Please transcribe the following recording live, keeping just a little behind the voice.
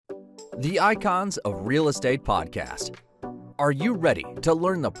The Icons of Real Estate Podcast. Are you ready to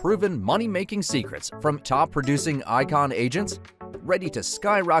learn the proven money-making secrets from top-producing Icon agents? Ready to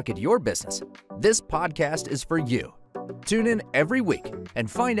skyrocket your business? This podcast is for you. Tune in every week and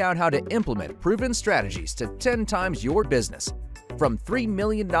find out how to implement proven strategies to 10 times your business. From $3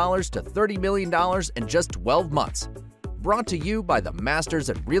 million to $30 million in just 12 months. Brought to you by the Masters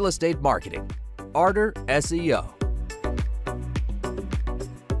in Real Estate Marketing, Arter SEO.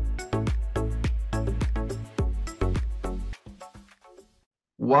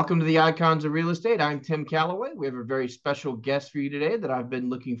 Welcome to the Icons of Real Estate. I'm Tim Calloway. We have a very special guest for you today that I've been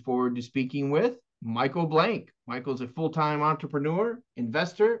looking forward to speaking with, Michael Blank. Michael's a full-time entrepreneur,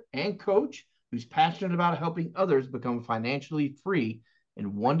 investor, and coach who's passionate about helping others become financially free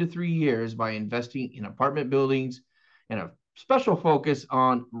in 1 to 3 years by investing in apartment buildings and a special focus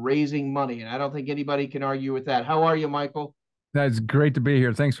on raising money. And I don't think anybody can argue with that. How are you, Michael? That's great to be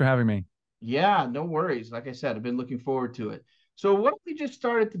here. Thanks for having me. Yeah, no worries. Like I said, I've been looking forward to it. So why don't we just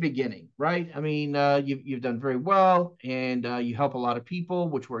start at the beginning, right? I mean, you've done very well, and you help a lot of people,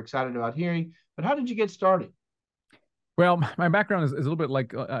 which we're excited about hearing. But how did you get started? Well, my background is a little bit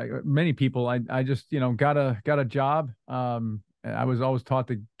like many people. I just got a job. I was always taught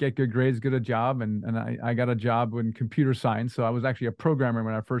to get good grades, get a job, and I got a job in computer science. So I was actually a programmer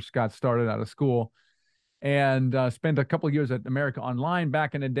when I first got started out of school, and spent a couple of years at America Online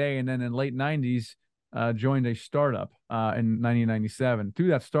back in the day, and then in late '90s. Joined a startup in 1997. Through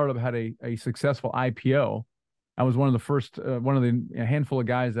that startup, had a successful IPO. I was one of the first, one of the handful of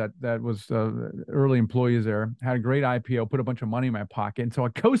guys that was early employees there. Had a great IPO, put a bunch of money in my pocket, and so I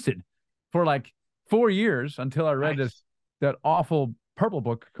coasted for like 4 years until I read that awful purple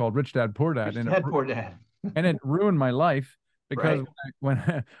book called Rich Dad Poor Dad. Rich Dad Poor Dad. And it ruined my life because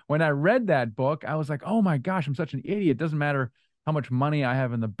right. when I read that book, I was like, oh my gosh, I'm such an idiot. It doesn't matter how much money I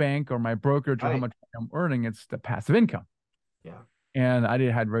have in the bank or my brokerage or how much I'm earning. It's the passive income. Yeah. And I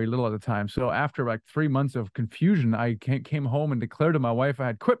had very little at the time. So after like 3 months of confusion, I came home and declared to my wife I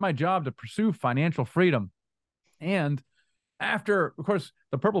had quit my job to pursue financial freedom. And after, of course,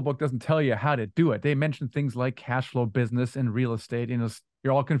 the Purple Book doesn't tell you how to do it. They mention things like cash flow business and real estate.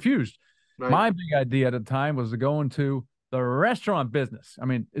 You're all confused. Right. My big idea at the time was to go into the restaurant business. I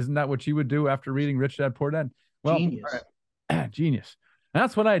mean, isn't that what you would do after reading Rich Dad Poor Dad? Well, genius. Genius. And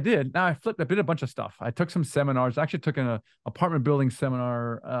that's what I did. Now I did a bunch of stuff. I took some seminars. I actually took an apartment building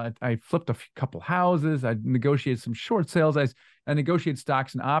seminar. I flipped a couple houses. I negotiated some short sales. I negotiated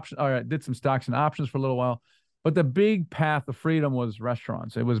stocks and options, or I did some stocks and options for a little while. But the big path of freedom was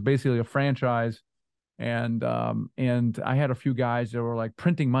restaurants. It was basically a franchise. And I had a few guys that were like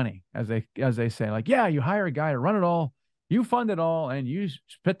printing money, as they say, like, yeah, you hire a guy to run it all, you fund it all, and you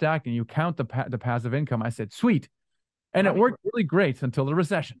spit back and you count the passive income. I said, sweet. And it worked really great until the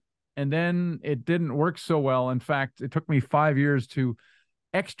recession. And then it didn't work so well. In fact, it took me 5 years to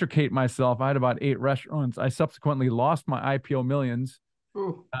extricate myself. I had about 8 restaurants. I subsequently lost my IPO millions,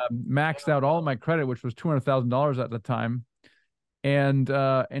 maxed out all of my credit, which was $200,000 at the time. And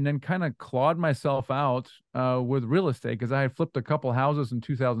then kind of clawed myself out with real estate because I had flipped a couple houses in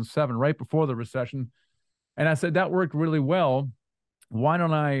 2007, right before the recession. And I said, that worked really well. Why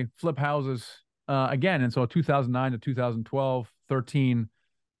don't I flip houses again? And so 2009 to 2012, 13,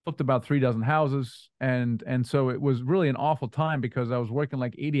 flipped about 3 dozen houses. And so it was really an awful time because I was working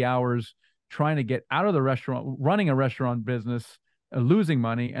like 80 hours trying to get out of the restaurant, running a restaurant business, losing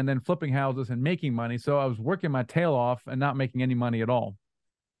money, and then flipping houses and making money. So I was working my tail off and not making any money at all.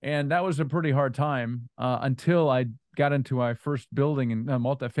 And that was a pretty hard time until I got into my first building, a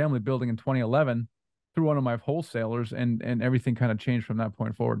multifamily building in 2011 through one of my wholesalers, and everything kind of changed from that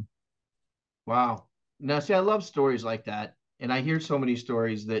point forward. Wow. Now, see, I love stories like that. And I hear so many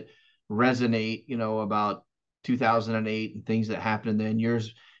stories that resonate, about 2008 and things that happened then.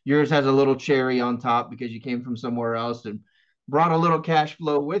 Yours has a little cherry on top because you came from somewhere else and brought a little cash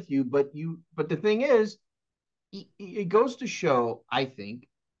flow with you. But the thing is, it goes to show, I think,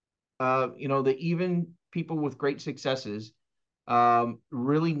 that even people with great successes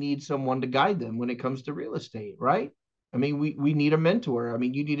really need someone to guide them when it comes to real estate, right? I mean, we need a mentor. I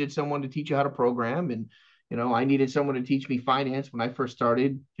mean, you needed someone to teach you how to program, and I needed someone to teach me finance when I first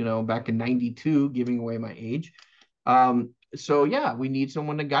started, back in '92, giving away my age. So yeah, we need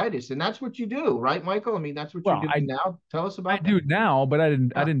someone to guide us, and that's what you do, right, Michael? I mean, that's what you're doing now. Tell us about. I do now, but I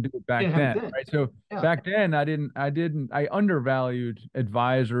didn't do it back then, right? So back then, I undervalued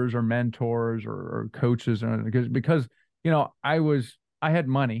advisors or mentors or coaches, because I had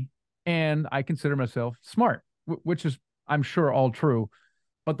money and I consider myself smart, which is, I'm sure, all true.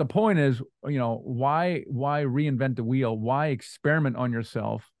 But the point is, why reinvent the wheel? Why experiment on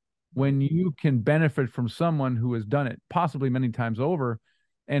yourself when you can benefit from someone who has done it possibly many times over.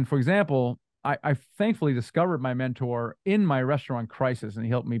 And for example, I thankfully discovered my mentor in my restaurant crisis, and he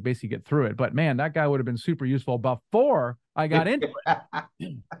helped me basically get through it. But man, that guy would have been super useful before I got into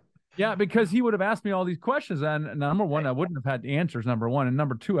it. Yeah, because he would have asked me all these questions. And number one, I wouldn't have had the answers, number one. And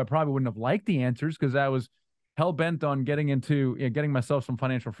number two, I probably wouldn't have liked the answers because I was hell bent on getting myself some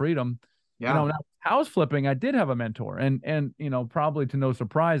financial freedom. Yeah. Now, house flipping, I did have a mentor, and probably to no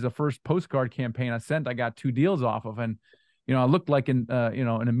surprise, the first postcard campaign I sent, I got 2 deals off of, and I looked like an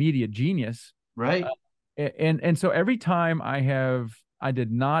immediate genius, Right. And so every time I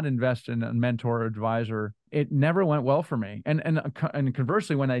did not invest in a mentor or advisor, it never went well for me, and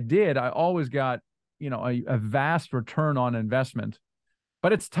conversely, when I did, I always got a vast return on investment.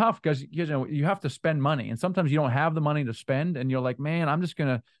 But it's tough because you have to spend money, and sometimes you don't have the money to spend, and you're like, man, I'm just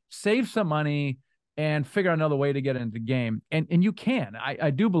gonna save some money and figure out another way to get into the game. And you can. I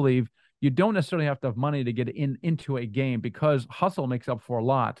do believe you don't necessarily have to have money to get into a game because hustle makes up for a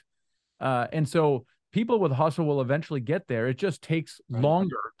lot. And so people with hustle will eventually get there. It just takes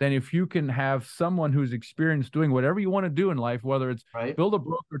longer than if you can have someone who's experienced doing whatever you want to do in life, whether it's build a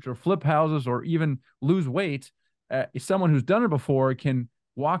brokerage or flip houses or even lose weight. Someone who's done it before can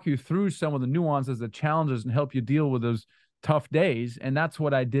walk you through some of the nuances, the challenges, and help you deal with those tough days. And that's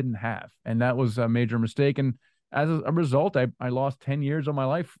what I didn't have. And that was a major mistake. And as a result, I lost 10 years of my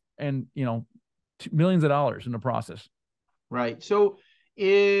life and, millions of dollars in the process. Right. So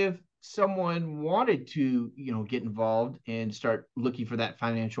if someone wanted to, get involved and start looking for that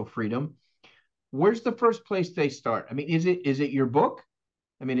financial freedom, where's the first place they start? I mean, is it your book?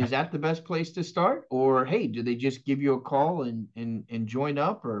 I mean, is that the best place to start? Or, hey, do they just give you a call and join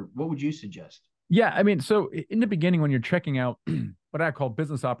up? Or what would you suggest? Yeah, I mean, so in the beginning, when you're checking out what I call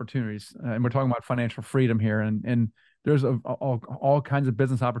business opportunities, and we're talking about financial freedom here, and there's all kinds of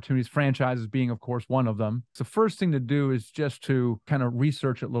business opportunities, franchises being, of course, one of them. So the first thing to do is just to kind of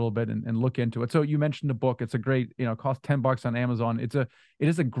research it a little bit and look into it. So you mentioned the book. It's a great, it costs $10 on Amazon. It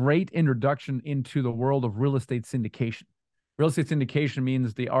is a great introduction into the world of real estate syndication. Real estate syndication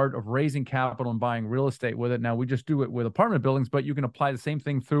means the art of raising capital and buying real estate with it. Now, we just do it with apartment buildings, but you can apply the same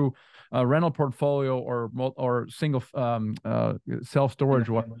thing through a rental portfolio or single self-storage.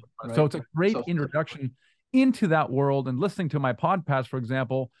 Right. So it's a great introduction into that world. And listening to my podcast, for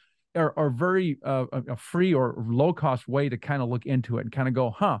example, are very a free or low-cost way to kind of look into it and kind of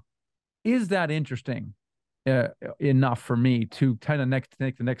go, is that interesting enough for me to kind of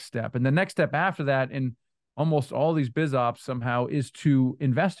take the next step? And the next step after that, and almost all these biz ops somehow, is to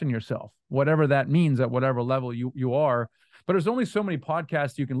invest in yourself, whatever that means at whatever level you are. But there's only so many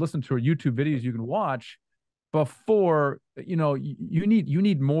podcasts you can listen to or YouTube videos you can watch before, you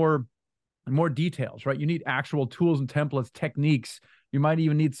need more details, right? You need actual tools and templates, techniques. You might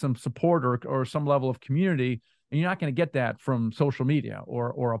even need some support or some level of community, and you're not going to get that from social media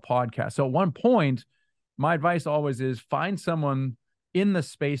or a podcast. So at one point, my advice always is find someone in the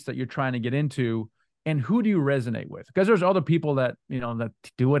space that you're trying to get into. And who do you resonate with? Because there's other people that, that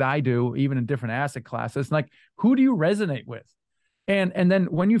do what I do, even in different asset classes. Like, who do you resonate with? And then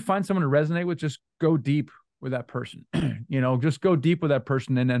when you find someone to resonate with, just go deep with that person. Just go deep with that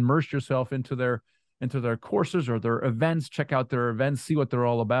person and immerse yourself into their courses or their events. Check out their events, see what they're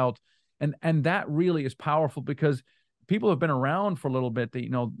all about. And that really is powerful because people have been around for a little bit.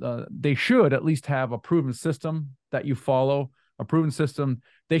 They should at least have a proven system that you follow. A proven system.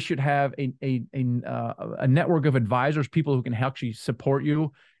 They should have a network of advisors, people who can actually support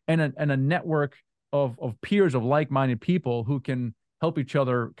you, and a network of peers of like-minded people who can help each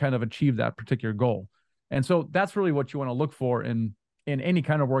other kind of achieve that particular goal. And so that's really what you want to look for in any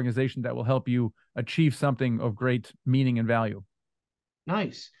kind of organization that will help you achieve something of great meaning and value.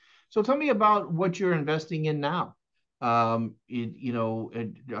 Nice. So tell me about what you're investing in now. Are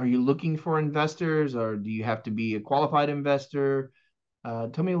you looking for investors, or do you have to be a qualified investor?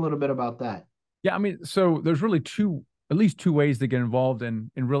 Tell me a little bit about that. Yeah, I mean, so there's really at least two ways to get involved in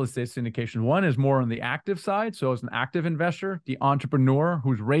real estate syndication. One is more on the active side. So as an active investor, the entrepreneur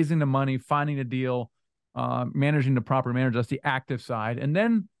who's raising the money, finding a deal, managing the property manager, that's the active side.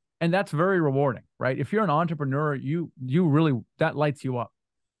 And that's very rewarding, right? If you're an entrepreneur, you really, that lights you up.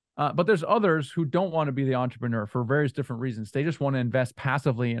 But there's others who don't want to be the entrepreneur for various different reasons. They just want to invest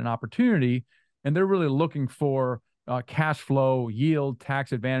passively in an opportunity, and they're really looking for cash flow, yield,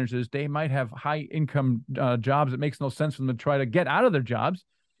 tax advantages. They might have high income jobs. It makes no sense for them to try to get out of their jobs,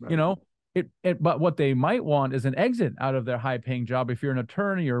 right. But what they might want is an exit out of their high paying job. If you're an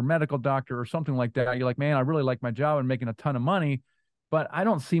attorney or a medical doctor or something like that, you're like, man, I really like my job and making a ton of money, but I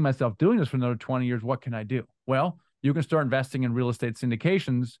don't see myself doing this for another 20 years. What can I do? Well, you can start investing in real estate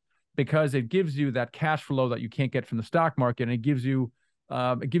syndications because it gives you that cash flow that you can't get from the stock market, and it gives you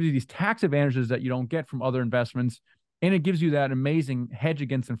these tax advantages that you don't get from other investments, and it gives you that amazing hedge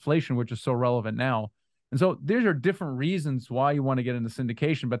against inflation, which is so relevant now. And so there are different reasons why you want to get into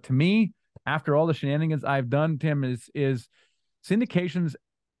syndication. But to me, after all the shenanigans I've done, Tim, is syndications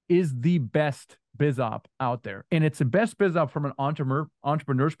is the best biz op out there. And it's the best biz op from an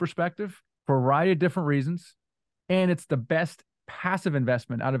entrepreneur's perspective for a variety of different reasons. And it's the best passive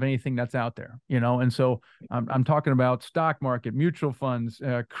investment out of anything that's out there, And so I'm talking about stock market, mutual funds,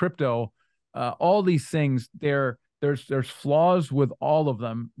 crypto, all these things. There's flaws with all of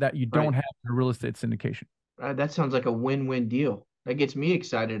them that you don't have in real estate syndication. That sounds like a win-win deal. That gets me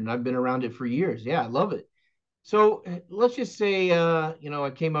excited, and I've been around it for years. Yeah, I love it. So let's just say,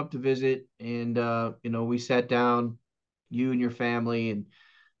 I came up to visit, and, we sat down, you and your family, and,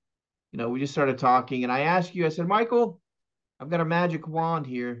 we just started talking. And I asked you, I said, Michael, I've got a magic wand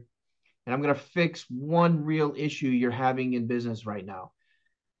here, and I'm going to fix one real issue you're having in business right now.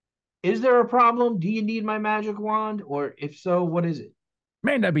 Is there a problem? Do you need my magic wand? Or if so, what is it?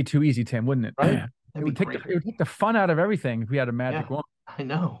 Man, that'd be too easy, Tim, wouldn't it? Right? It would take the fun out of everything if we had a magic wand. I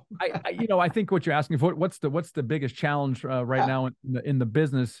know. I think what you're asking for, what's the biggest challenge right now in the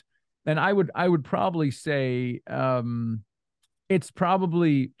business? And I would probably say it's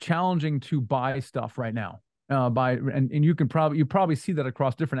probably challenging to buy stuff right now. And you probably see that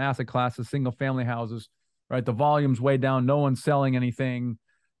across different asset classes, single family houses, right? The volume's way down, no one's selling anything.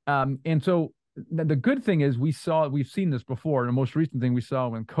 And so the good thing is we've seen this before. The most recent thing we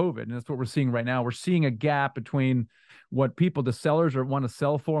saw in COVID, and that's what we're seeing right now. We're seeing a gap between what the sellers want to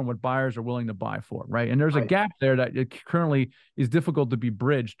sell for and what buyers are willing to buy for, right? And there's a gap there that it currently is difficult to be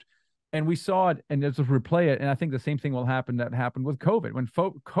bridged. And we saw it, and let's replay it. And I think the same thing will happen that happened with COVID. When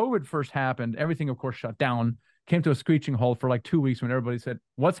COVID first happened, everything, of course, shut down, came to a screeching halt for like 2 weeks when everybody said,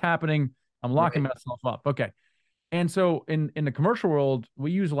 what's happening? I'm locking myself up. Okay. And so in the commercial world,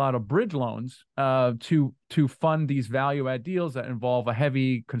 we use a lot of bridge loans to fund these value add deals that involve a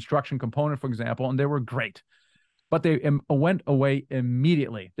heavy construction component, for example, and they were great. But they went away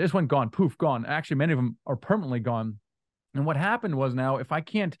immediately. They just went gone, poof, gone. Actually, many of them are permanently gone. And what happened was now, if I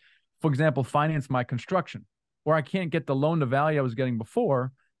can't, for example, finance my construction, or I can't get the loan to value I was getting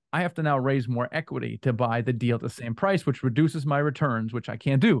before, I have to now raise more equity to buy the deal at the same price, which reduces my returns, which I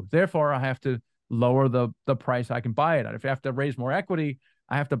can't do. Therefore, I have to lower the price I can buy it at. If I have to raise more equity,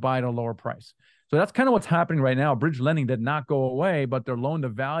 I have to buy it at a lower price. So that's kind of what's happening right now. Bridge lending did not go away, but their loan to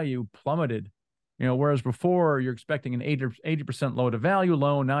value plummeted. Whereas before you're expecting an 80% loan to value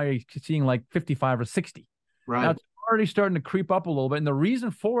loan, now you're seeing like 55 or 60. Right. Now it's already starting to creep up a little bit. And the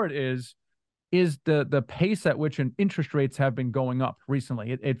reason for it is the pace at which interest rates have been going up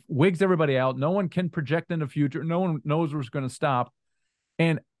recently. It wigs everybody out. No one can project in the future. No one knows where it's going to stop.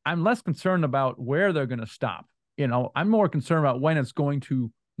 And I'm less concerned about where they're going to stop. I'm more concerned about when it's going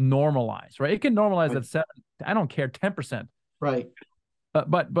to normalize, right? It can normalize at 7, I don't care, 10%. Right.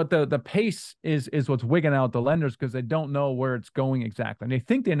 But the pace is what's wigging out the lenders because they don't know where it's going exactly. And they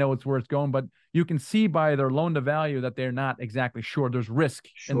think they know where it's going, but you can see by their loan to value that they're not exactly sure. There's risk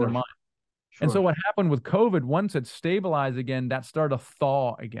in their mind. Sure. And so what happened with COVID, once it stabilized again, that started to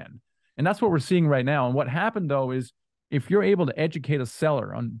thaw again. And that's what we're seeing right now. And what happened though is if you're able to educate a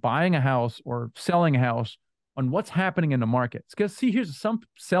seller on buying a house or selling a house on what's happening in the market, because here's some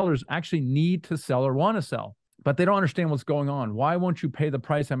sellers actually need to sell or want to sell, but they don't understand what's going on. Why won't you pay the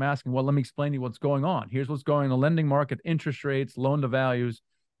price I'm asking? Well, let me explain to you what's going on. Here's what's going on in the lending market, interest rates, loan to values.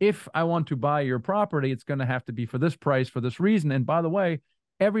 If I want to buy your property, it's going to have to be for this price, for this reason. And by the way,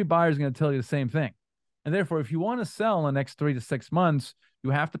 every buyer is going to tell you the same thing. And therefore, if you want to sell in the next 3 to 6 months, you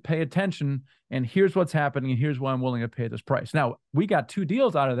have to pay attention. And here's what's happening. And here's why I'm willing to pay this price. Now, we got 2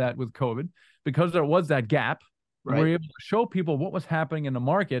 deals out of that with COVID because there was that gap. Right. We were able to show people what was happening in the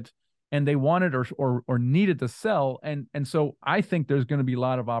market and they wanted or needed to sell. And so I think there's going to be a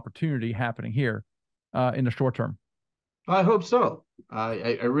lot of opportunity happening here in the short term. I hope so.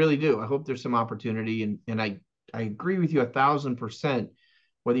 I really do. I hope there's some opportunity. And I agree with you 1,000%,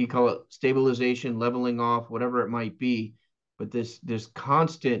 whether you call it stabilization, leveling off, whatever it might be. But this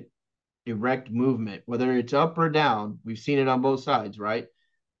constant erect movement, whether it's up or down, we've seen it on both sides, right?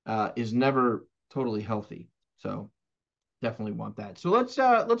 Is never totally healthy. So definitely want that. So let's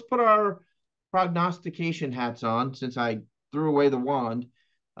put our prognostication hats on. Since I threw away the wand,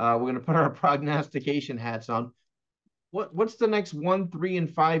 we're going to put our prognostication hats on. What's the next 1, 3,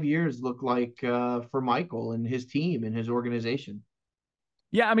 and 5 years look like for Michael and his team and his organization?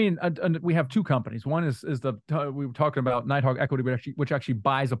 Yeah, I mean, we have 2 companies. One is we were talking about Nighthawk Equity, which actually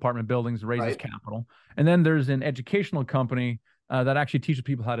buys apartment buildings, raises capital, and then there's an educational company that actually teaches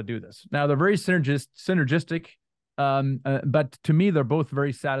people how to do this. Now, they're very synergistic, but to me, they're both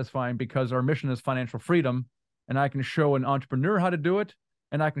very satisfying because our mission is financial freedom, and I can show an entrepreneur how to do it,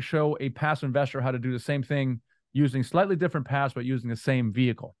 and I can show a passive investor how to do the same thing using slightly different paths, but using the same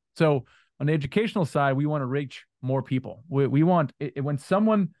vehicle. So on the educational side, we want to reach more people. We want when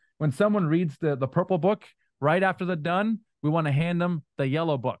someone reads the purple book right after they're done, we want to hand them the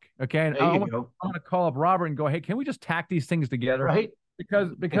yellow book. Okay. And I want to call up Robert and go, hey, can we just tack these things together? Right.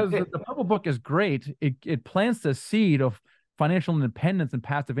 Because the purple book is great. It plants the seed of financial independence and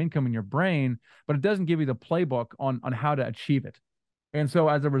passive income in your brain, but it doesn't give you the playbook on how to achieve it. And so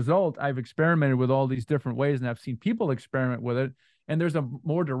as a result, I've experimented with all these different ways, and I've seen people experiment with it. And there's a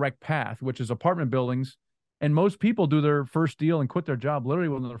more direct path, which is apartment buildings. And most people do their first deal and quit their job literally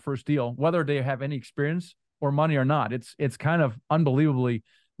within their first deal, whether they have any experience or money or not. It's kind of unbelievably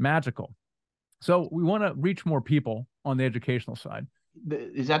magical. So we want to reach more people on the educational side.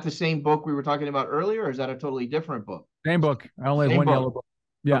 Is that the same book we were talking about earlier, or is that a totally different book? Same book. I only have one yellow book.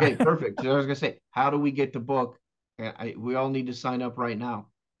 Yeah. Okay, perfect. So I was going to say, how do we get the book? We all need to sign up right now.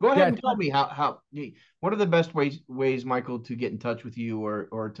 Go ahead and tell me what are the best ways, Michael, to get in touch with you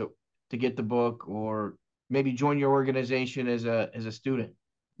or to get the book, or maybe join your organization as a student?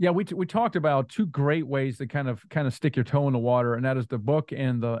 Yeah, we talked about two great ways to kind of stick your toe in the water, and that is the book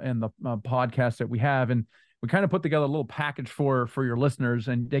and the podcast that we have. And we kind of put together a little package for your listeners,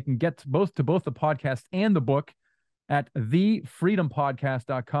 and they can get to both the podcast and the book at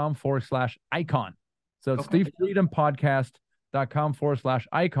thefreedompodcast.com/icon. So it's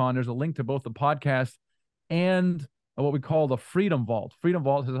thefreedompodcast.com/icon. There's a link to both the podcast and what we call the Freedom Vault. Freedom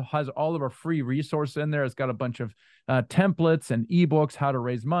Vault has all of our free resources in there. It's got a bunch of templates and ebooks, how to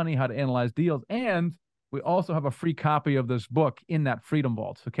raise money, how to analyze deals. And we also have a free copy of this book in that Freedom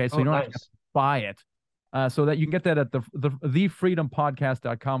Vault. Okay. So you don't have to buy it. So that you can get that at the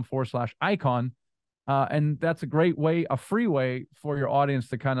thefreedompodcast.com/icon. And that's a great way, a free way for your audience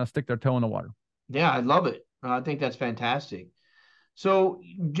to kind of stick their toe in the water. Yeah, I love it. I think that's fantastic. So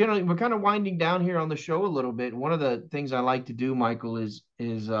generally, we're kind of winding down here on the show a little bit. One of the things I like to do, Michael, is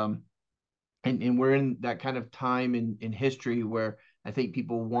and we're in that kind of time in history where I think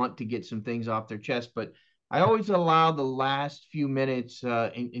people want to get some things off their chest, but I always allow the last few minutes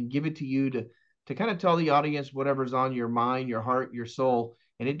and give it to you to kind of tell the audience whatever's on your mind, your heart, your soul.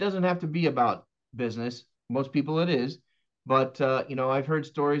 And it doesn't have to be about business. Most people it is. But, I've heard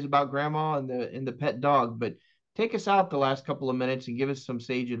stories about grandma and the pet dog, but take us out the last couple of minutes and give us some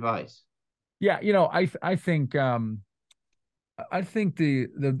sage advice. Yeah. I think the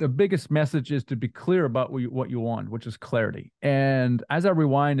biggest message is to be clear about what you want, which is clarity. And as I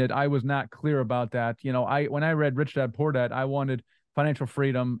rewinded, I was not clear about that. When I read Rich Dad Poor Dad, I wanted financial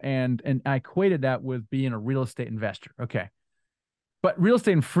freedom, and I equated that with being a real estate investor. Okay. But real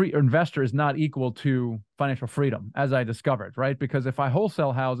estate investor is not equal to financial freedom, as I discovered, right? Because if I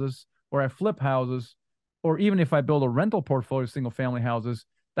wholesale houses or I flip houses, or even if I build a rental portfolio of single family houses,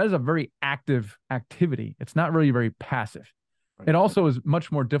 that is a very active activity. It's not really very passive. Right. It also is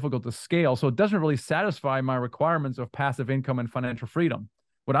much more difficult to scale. So it doesn't really satisfy my requirements of passive income and financial freedom.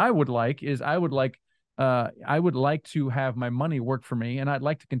 What I would like is I would like to have my money work for me, and I'd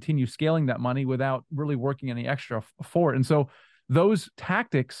like to continue scaling that money without really working any extra for it. And so those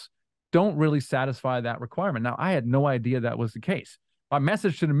tactics don't really satisfy that requirement. Now, I had no idea that was the case. My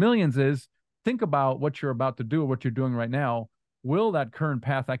message to the millions is, think about what you're about to do or what you're doing right now. Will that current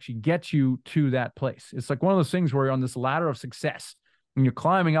path actually get you to that place? It's like one of those things where you're on this ladder of success and you're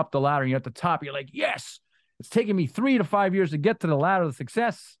climbing up the ladder and you're at the top. You're like, yes, it's taking me 3 to 5 years to get to the ladder of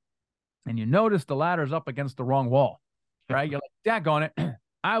success. And you notice the ladder's up against the wrong wall, right? You're like, daggone it.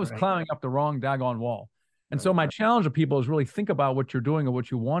 I was climbing up the wrong daggone wall. And so my challenge to people is really think about what you're doing or what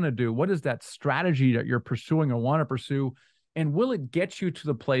you want to do. What is that strategy that you're pursuing or want to pursue? And will it get you to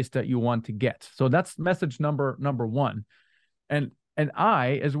the place that you want to get? So that's message number one. And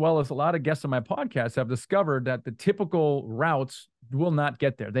I, as well as a lot of guests on my podcast, have discovered that the typical routes will not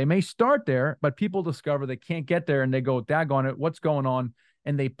get there. They may start there, but people discover they can't get there and they go, daggone it, what's going on?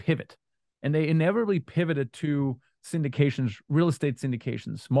 And they pivot. And they inevitably pivoted to syndications, real estate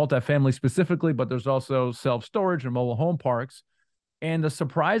syndications, multifamily specifically, but there's also self-storage and mobile home parks. And the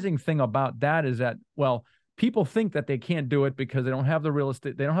surprising thing about that is that, well, people think that they can't do it because they don't have the real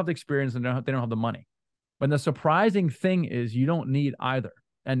estate, they don't have the experience, and they don't have the money. But the surprising thing is you don't need either.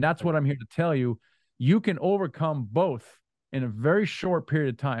 And that's what I'm here to tell you. You can overcome both in a very short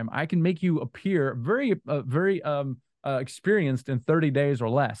period of time. I can make you appear very experienced in 30 days or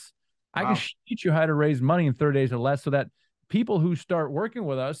less. Wow. I can teach you how to raise money in 30 days or less, so that people who start working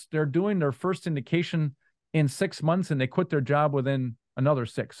with us, they're doing their first syndication in 6 months and they quit their job within another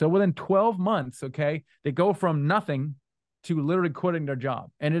 6. So within 12 months, okay, they go from nothing to literally quitting their job.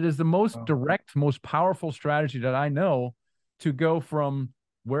 And it is the most direct, most powerful strategy that I know to go from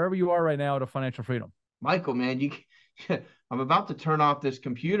wherever you are right now to financial freedom. Michael, man, I'm about to turn off this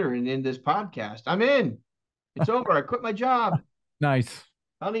computer and end this podcast. I'm in. It's over. I quit my job. Nice.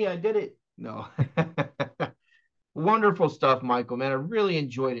 Honey, I did it. No. Wonderful stuff, Michael, man. I really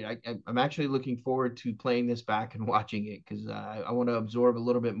enjoyed it. I'm actually looking forward to playing this back and watching it because I want to absorb a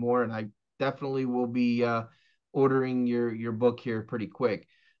little bit more, and I definitely will be ordering your book here pretty quick.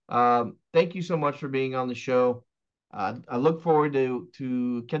 Thank you so much for being on the show. I look forward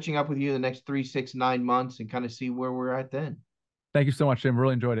to catching up with you in the next 3, 6, 9 months and kind of see where we're at then. Thank you so much, Jim.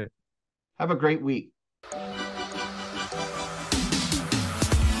 Really enjoyed it. Have a great week.